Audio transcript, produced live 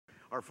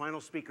Our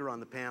final speaker on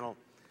the panel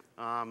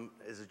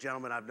is a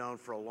gentleman I've known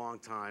for a long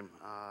time,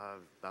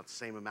 about the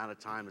same amount of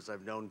time as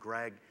I've known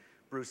Greg,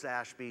 Bruce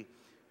Ashby,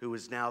 who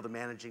is now the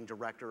managing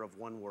director of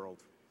oneworld.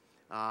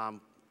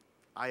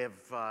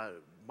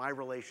 My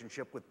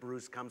relationship with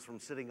Bruce comes from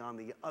sitting on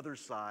the other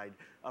side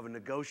of a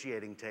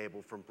negotiating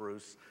table from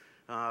Bruce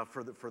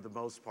for the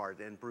most part.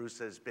 And Bruce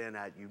has been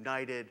at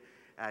United,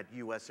 at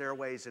US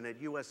Airways, and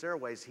at US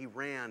Airways he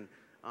ran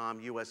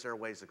US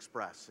Airways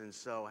Express, and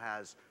so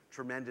has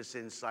tremendous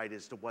insight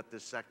as to what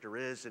this sector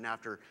is. And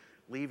after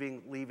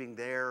leaving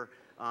there,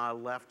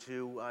 left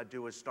to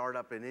do a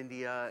startup in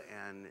India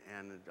and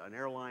an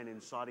airline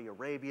in Saudi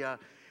Arabia.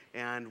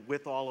 And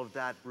with all of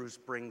that, Bruce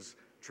brings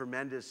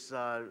tremendous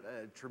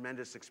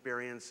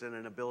experience and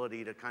an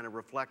ability to kind of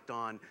reflect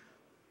on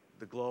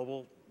the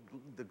global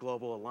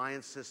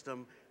alliance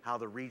system, how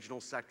the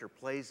regional sector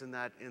plays in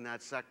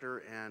that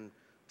sector, and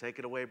take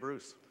it away,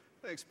 Bruce.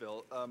 Thanks,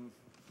 Bill.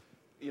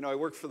 You know, I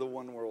work for the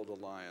One World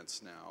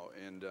Alliance now,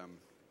 and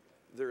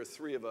there are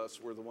three of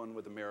us. We're the one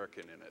with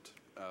American in it,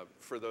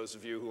 for those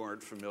of you who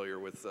aren't familiar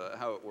with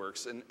how it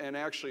works. And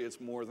actually, it's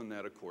more than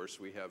that, of course.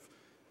 We have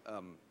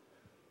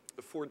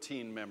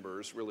 14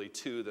 members, really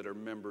 2 that are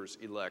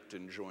members-elect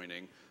and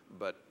joining.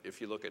 But if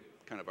you look at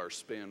kind of our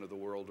span of the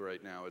world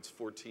right now, it's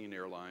 14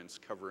 airlines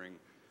covering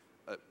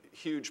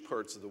huge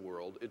parts of the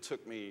world. It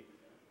took me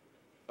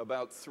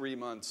about 3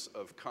 months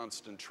of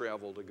constant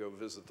travel to go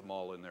visit them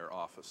all in their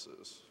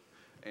offices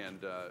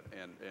and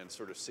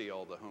sort of see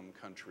all the home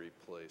country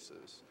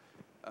places.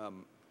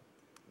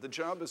 The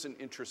job is an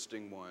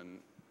interesting one.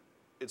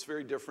 It's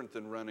very different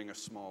than running a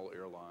small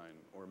airline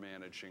or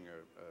managing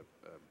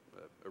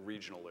a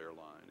regional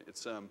airline.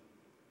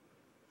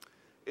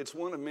 It's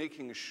one of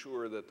making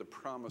sure that the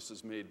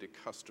promises made to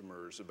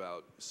customers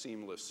about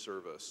seamless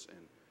service and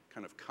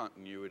kind of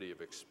continuity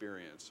of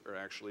experience are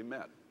actually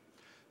met.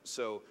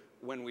 So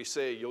when we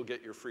say you'll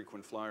get your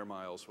frequent flyer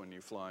miles when you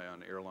fly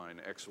on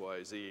airline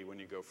XYZ, when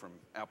you go from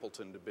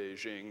Appleton to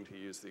Beijing, to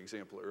use the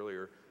example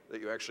earlier,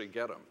 that you actually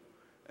get them,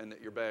 and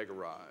that your bag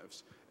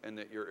arrives, and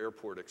that your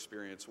airport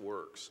experience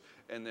works,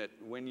 and that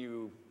when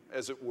you,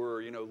 as it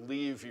were, you know,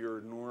 leave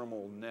your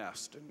normal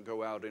nest and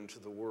go out into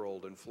the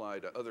world and fly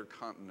to other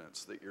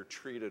continents, that you're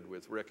treated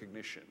with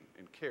recognition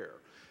and care.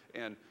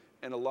 And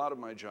a lot of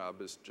my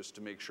job is just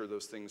to make sure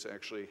those things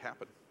actually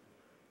happen,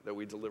 that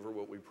we deliver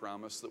what we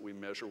promise, that we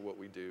measure what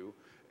we do,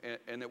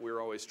 and that we're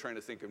always trying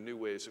to think of new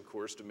ways, of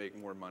course, to make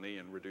more money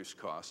and reduce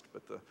cost.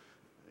 But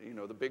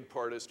the big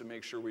part is to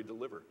make sure we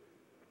deliver.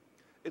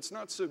 It's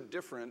not so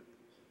different.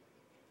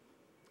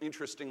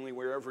 Interestingly,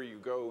 wherever you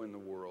go in the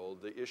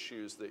world, the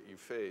issues that you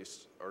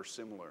face are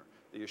similar.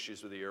 The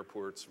issues with the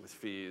airports, with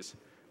fees,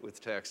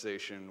 with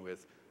taxation,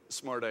 with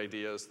smart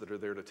ideas that are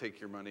there to take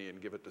your money and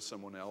give it to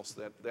someone else.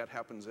 That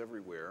happens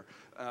everywhere.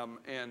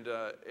 And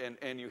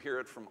you hear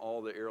it from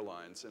all the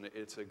airlines, and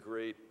it's a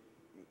great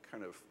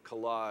kind of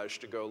collage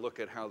to go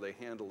look at how they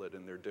handle it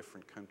in their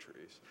different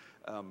countries.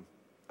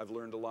 I've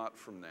learned a lot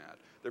from that.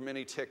 There are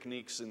many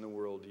techniques in the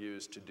world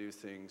used to do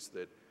things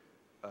that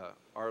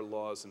our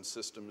laws and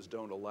systems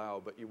don't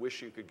allow, but you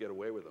wish you could get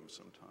away with them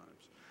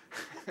sometimes.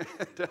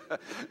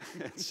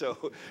 And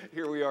so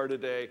here we are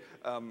today.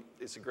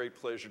 It's a great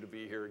pleasure to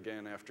be here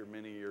again after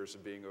many years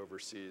of being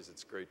overseas.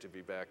 It's great to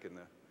be back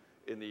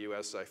in the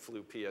U.S. I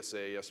flew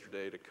PSA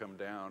yesterday to come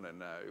down,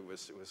 and it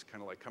was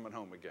kind of like coming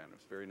home again. It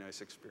was a very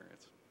nice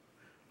experience.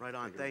 Right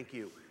on. Thank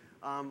you.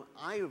 I'm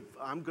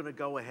going to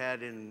go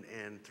ahead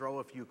and throw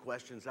a few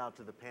questions out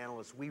to the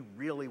panelists. We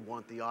really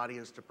want the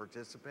audience to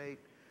participate,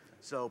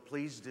 so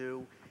please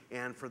do.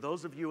 And for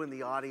those of you in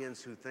the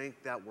audience who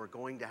think that we're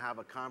going to have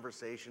a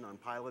conversation on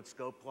pilot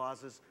scope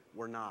clauses,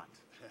 we're not.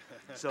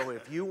 So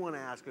if you want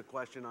to ask a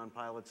question on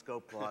pilot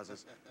scope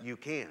clauses, you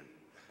can.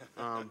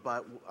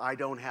 But I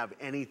don't have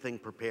anything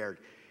prepared.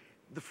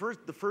 The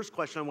first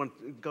question, I want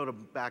to go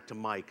back to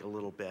Mike a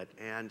little bit.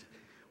 And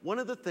one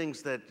of the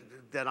things that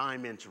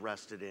I'm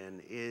interested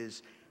in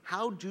is,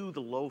 how do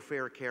the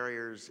low-fare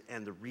carriers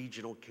and the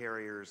regional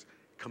carriers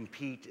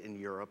compete in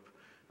Europe?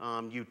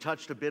 You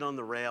touched a bit on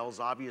the rails.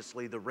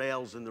 Obviously, the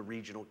rails and the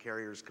regional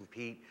carriers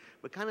compete,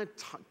 but kind of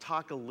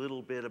talk a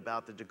little bit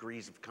about the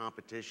degrees of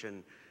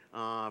competition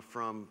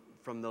from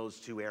those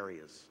two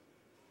areas,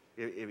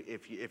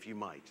 if you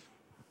might.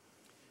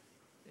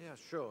 Yeah,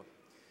 sure.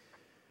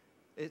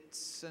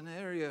 It's an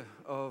area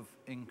of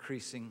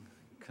increasing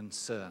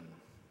concern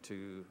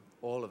to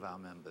all of our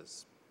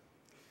members.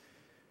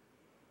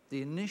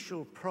 The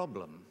initial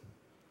problem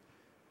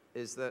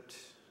is that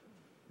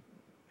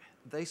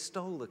they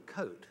stole the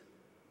coat.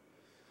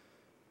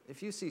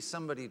 If you see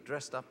somebody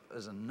dressed up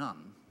as a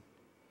nun,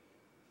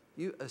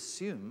 you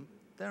assume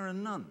they're a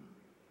nun.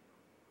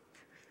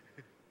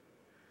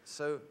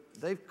 So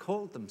they've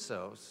called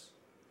themselves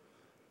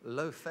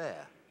low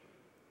fare.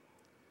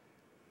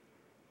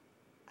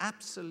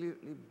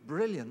 Absolutely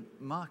brilliant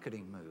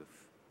marketing move,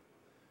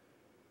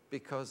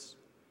 because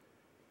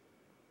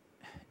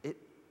it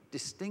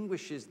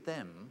distinguishes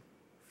them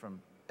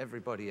from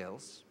everybody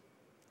else,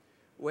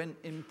 when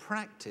in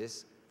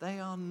practice they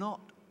are not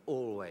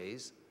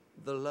always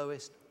the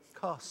lowest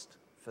cost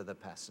for the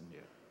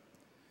passenger.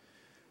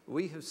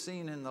 We have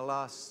seen in the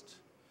last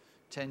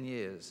 10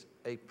 years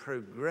a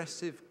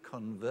progressive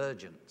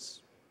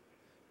convergence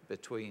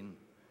between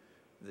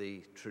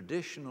the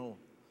traditional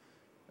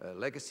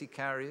legacy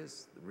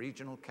carriers, the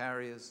regional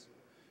carriers,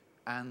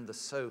 and the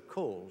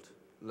so-called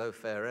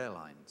low-fare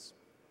airlines.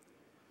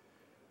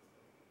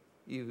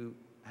 You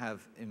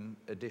have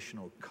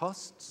additional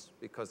costs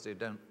because they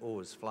don't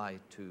always fly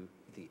to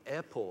the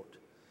airport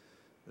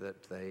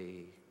that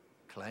they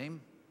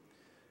claim.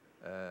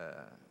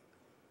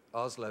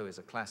 Oslo is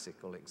a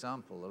classical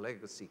example. The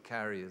legacy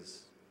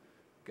carriers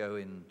go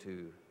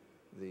into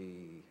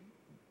the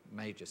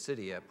major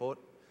city airport,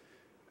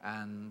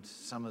 and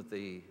some of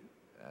the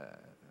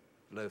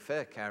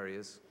low-fare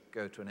carriers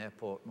go to an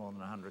airport more than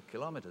 100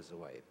 kilometers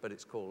away, but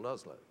it's called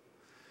Oslo.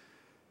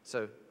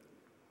 So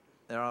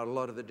there are a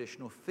lot of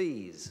additional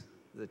fees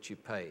that you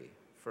pay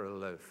for a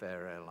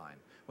low-fare airline.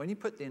 When you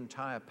put the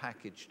entire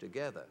package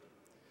together,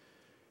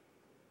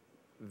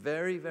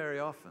 very, very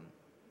often,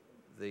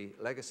 the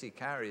legacy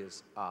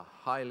carriers are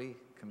highly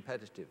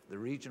competitive. The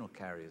regional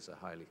carriers are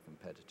highly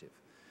competitive.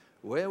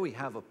 Where we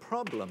have a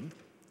problem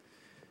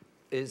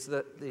is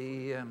that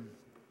the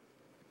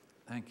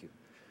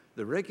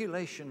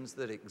regulations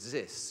that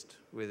exist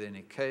within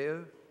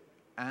ICAO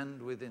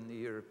and within the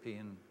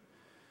European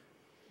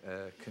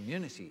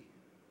community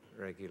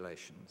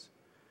regulations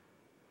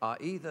are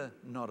either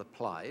not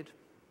applied,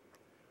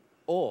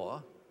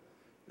 or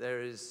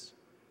there is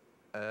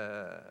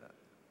a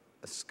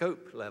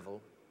scope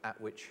level at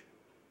which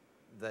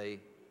they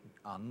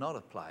are not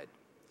applied.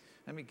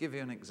 Let me give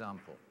you an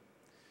example.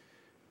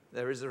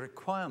 There is a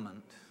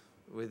requirement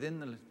within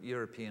the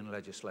European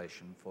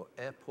legislation for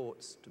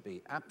airports to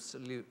be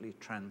absolutely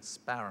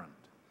transparent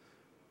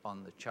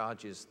on the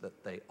charges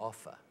that they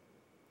offer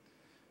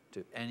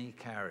to any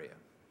carrier.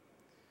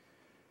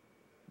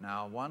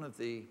 Now, one of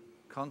the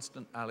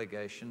constant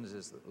allegations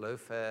is that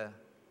low-fare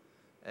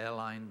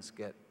airlines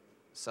get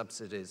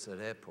subsidies at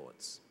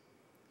airports.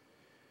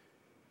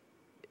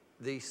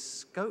 The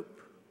scope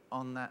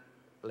on that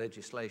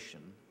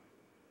legislation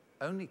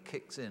only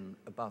kicks in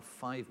above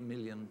 5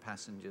 million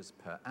passengers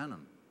per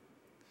annum.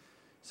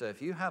 So if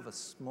you have a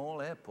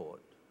small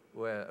airport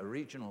where a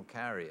regional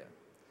carrier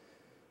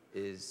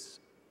is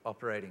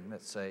operating,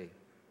 let's say,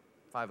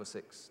 5 or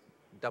 6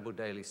 double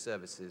daily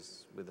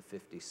services with a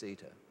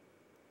 50-seater,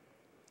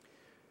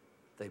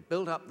 they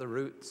build up the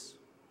routes,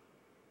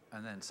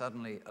 and then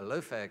suddenly a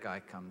low-fare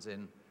guy comes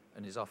in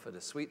and is offered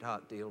a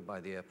sweetheart deal by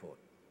the airport.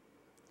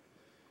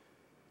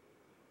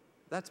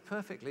 That's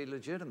perfectly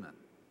legitimate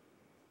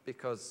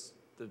because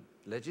the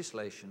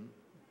legislation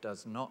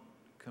does not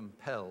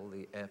compel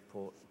the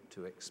airport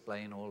to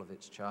explain all of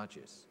its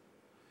charges.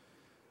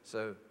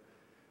 So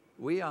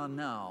we are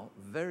now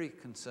very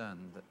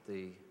concerned that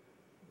the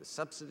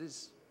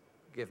subsidies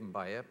given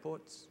by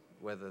airports,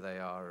 whether they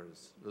are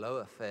as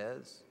lower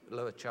fares,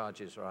 lower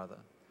charges rather,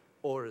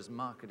 or as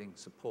marketing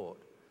support,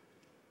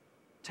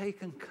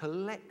 taken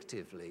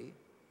collectively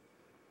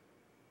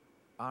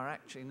are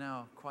actually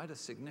now quite a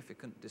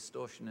significant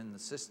distortion in the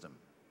system.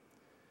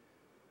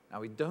 Now,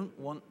 we don't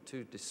want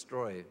to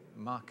destroy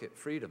market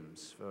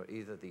freedoms for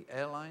either the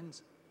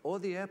airlines or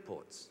the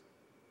airports.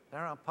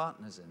 They're our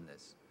partners in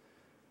this.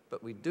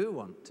 But we do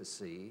want to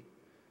see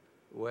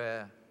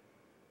where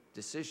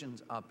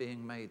decisions are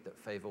being made that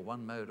favor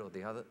one mode or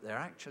the other. They're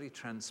actually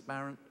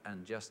transparent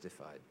and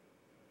justified.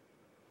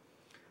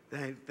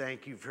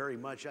 Thank you very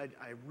much. I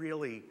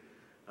really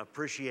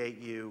appreciate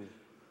you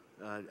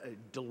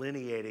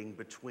delineating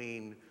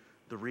between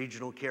the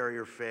regional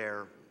carrier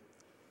fare,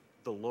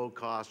 the low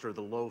cost or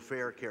the low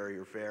fare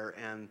carrier fare,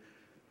 and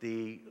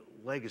the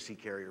legacy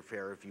carrier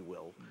fare, if you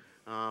will.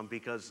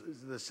 Because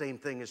the same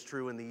thing is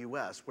true in the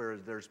US, where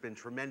there's been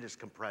tremendous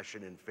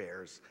compression in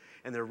fares,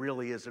 and there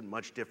really isn't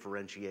much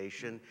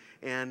differentiation.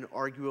 And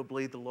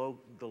arguably,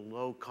 the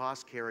low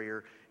cost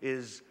carrier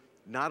is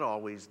not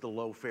always the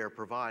low fare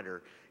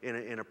provider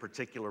in a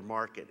particular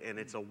market. And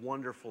it's a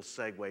wonderful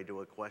segue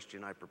to a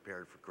question I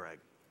prepared for Craig.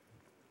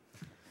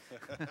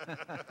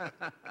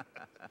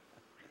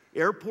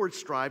 Airports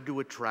strive to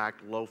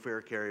attract low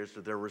fare carriers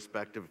to their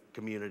respective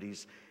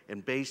communities,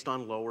 and based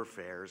on lower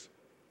fares,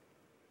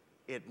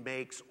 it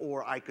makes,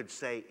 or I could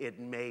say it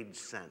made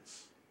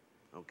sense,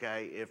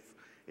 okay? If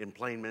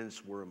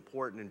enplanements were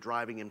important and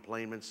driving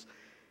enplanements,